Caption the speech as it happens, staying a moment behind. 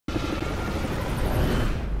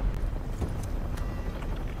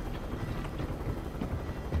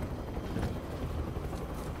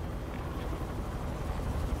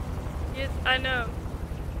I know.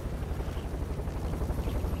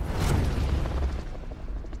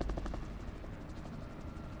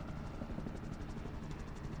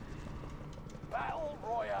 Battle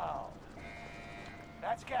Royale.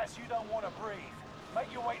 That's gas you don't want to breathe.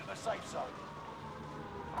 Make your way to the safe zone.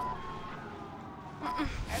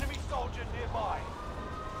 Enemy soldier nearby.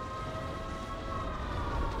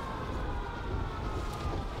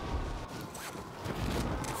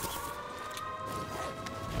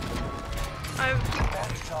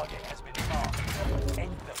 Bounty target has been marked.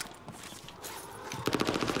 End them.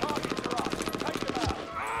 Targets are up. Take them out.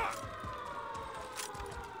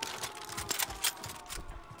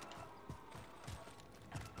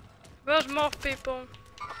 Where's more people?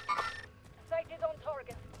 Sight is on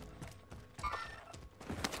target.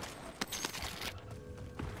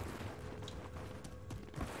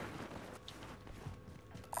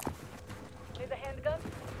 Need a handgun?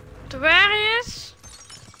 To where he is?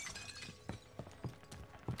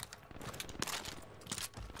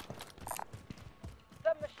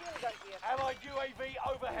 Submachine gun here. Allied UAV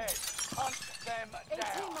overhead. Hunt them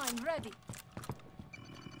down. mine ready.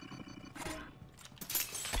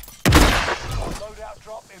 Loadout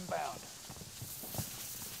drop inbound.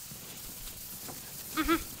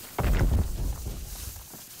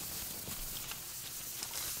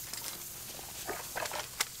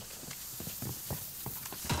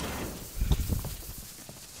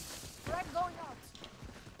 Frag going out.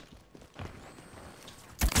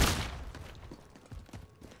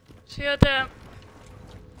 See you there.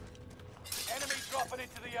 Enemy dropping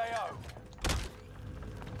into the AO.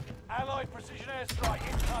 Allied precision airstrike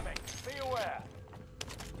incoming. Be aware.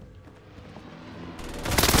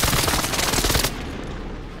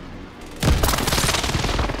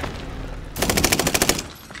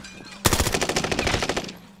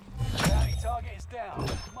 Bounty target is down.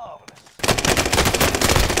 Marvelous.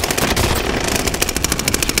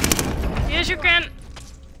 Yes, you can.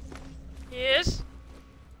 Yes.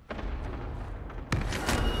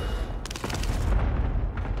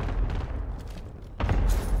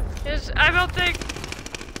 Yes, I will take.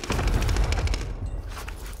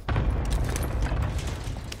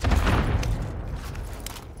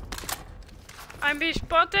 I'm being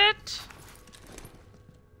spotted.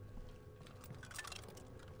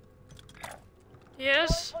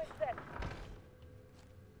 Yes. Point set.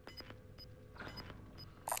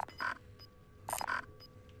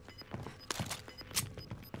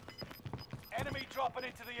 Enemy dropping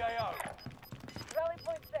into the AO. Rally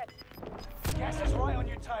point set. Gas is right on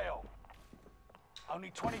your tail.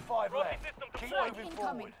 Only 25 left. Keep moving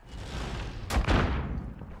forward.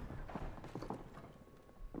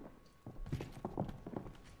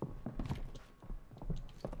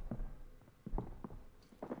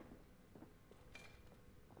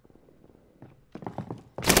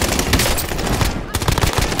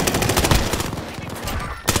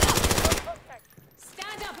 Contact.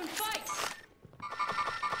 Stand up and fight!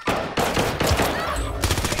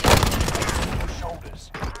 Shoulders.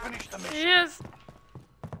 Finish the mission. Yes.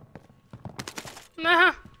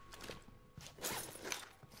 Nah.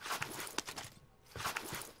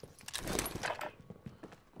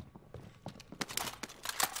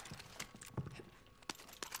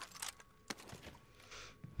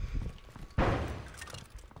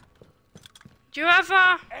 Do you have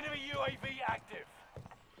a... Enemy UAV active.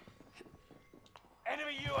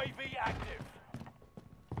 Enemy UAV active.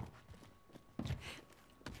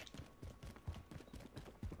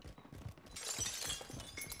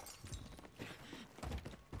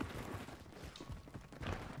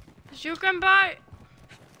 You can buy.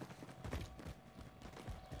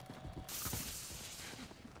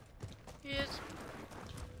 Yes.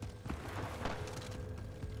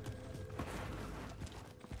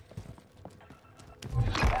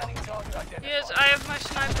 Bounty target identified. Yes, I have my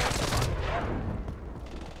sniper.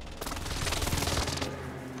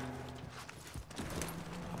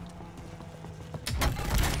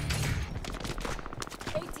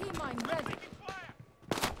 18 mine ready.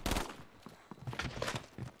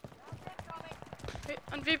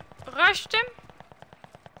 And we rushed him.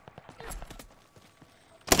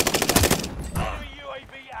 Enemy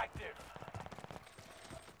UAV active.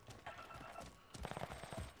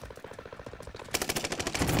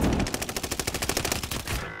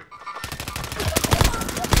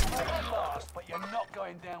 Maybe last, but you're not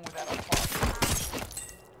going down without a fight.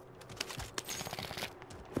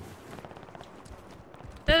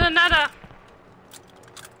 There's another.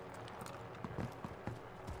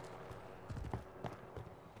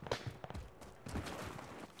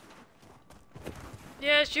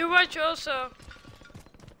 Yes, you watch also.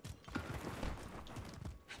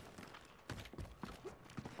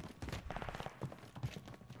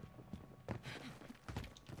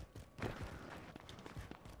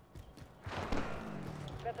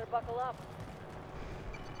 Better buckle up.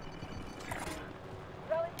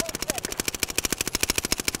 Rally point set.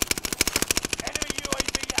 Enemy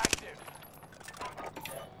UAV active.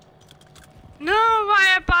 No,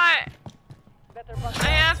 why I buy? Better buckle I up.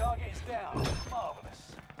 have Target is down. Marvelous.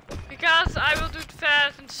 because I will do it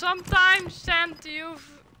fast and sometimes send the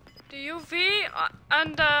UV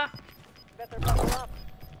under, Better buckle up.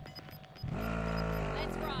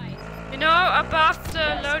 Let's ride. you know, above the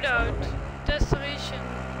loadout. That's the reason.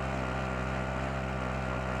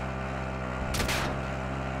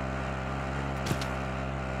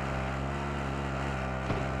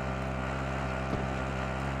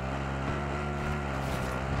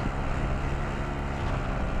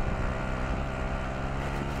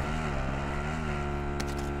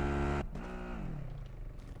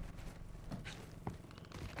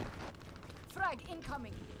 Frag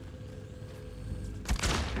incoming.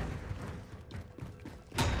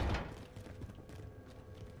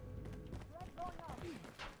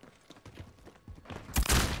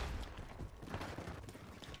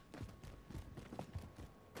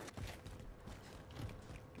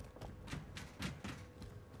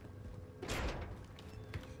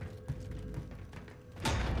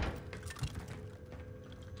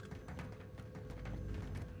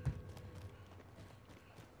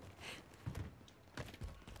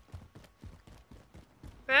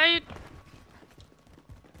 Where are you?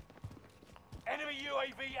 Enemy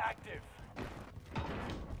UAV active.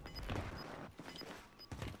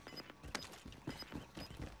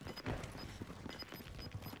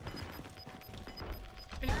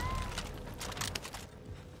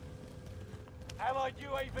 Allied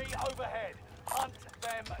UAV overhead. Hunt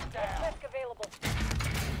them down. Desk available.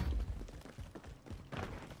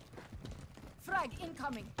 Frag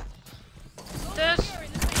incoming. This.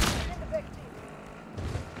 In the back seat.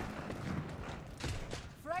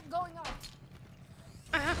 Frag going out.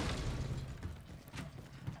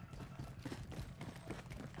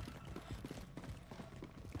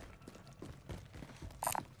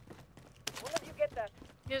 One of you get that.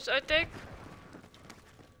 Yes, I take.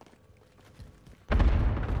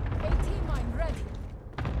 AT mine ready.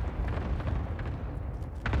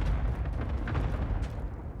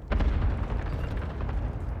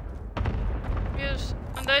 Yes,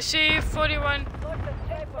 and I see 41. North and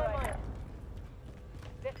sniper mine.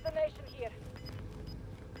 Destination here.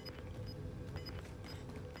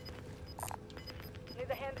 Need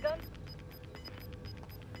a handgun?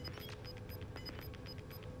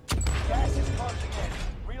 Gas is closing in.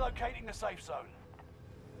 Relocating the safe zone.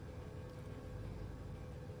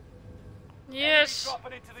 Yes.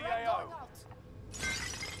 Dropping into the Frag AO. going out.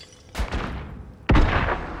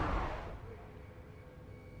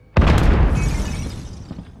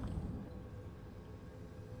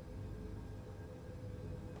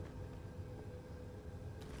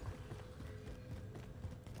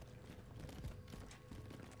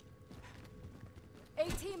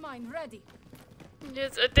 AT mine ready.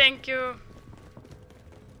 Yes, thank you.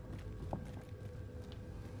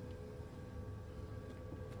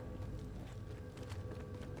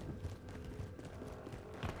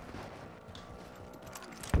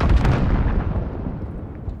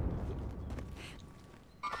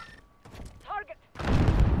 Target!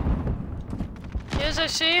 Yes, I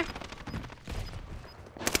see.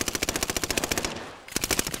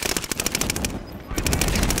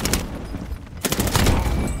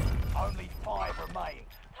 Only 5 remain.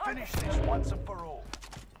 Finish this once and for all.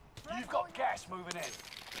 You've got gas moving in.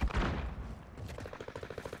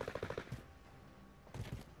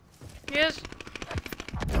 Yes.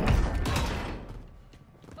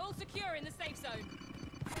 All secure in the safe zone.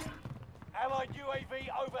 Allied UAV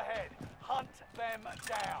overhead. Hunt them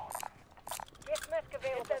down. Get mask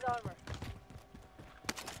available. Get that armor.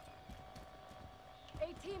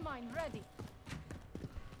 AT mine ready.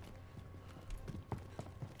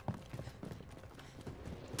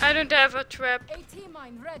 I don't have a trap. AT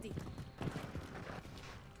mine ready.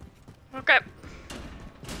 Okay.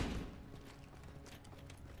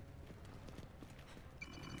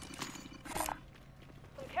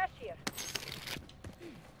 Some cash here.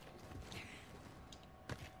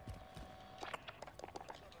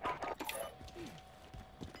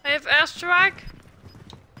 I have airstrike.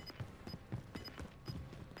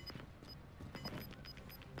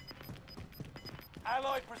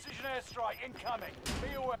 Allied precision airstrike incoming.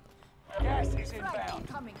 Be aware. Gas is inbound.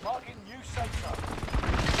 incoming. Marking new safe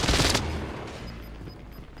zone.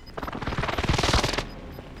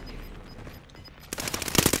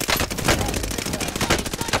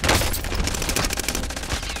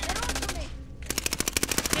 They're on to me.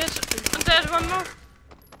 Yes, and there's one more.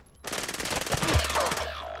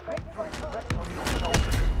 Press on your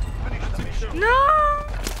shoulder. No!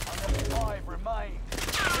 Only 5 remain.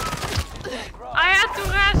 I had to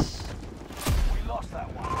rest.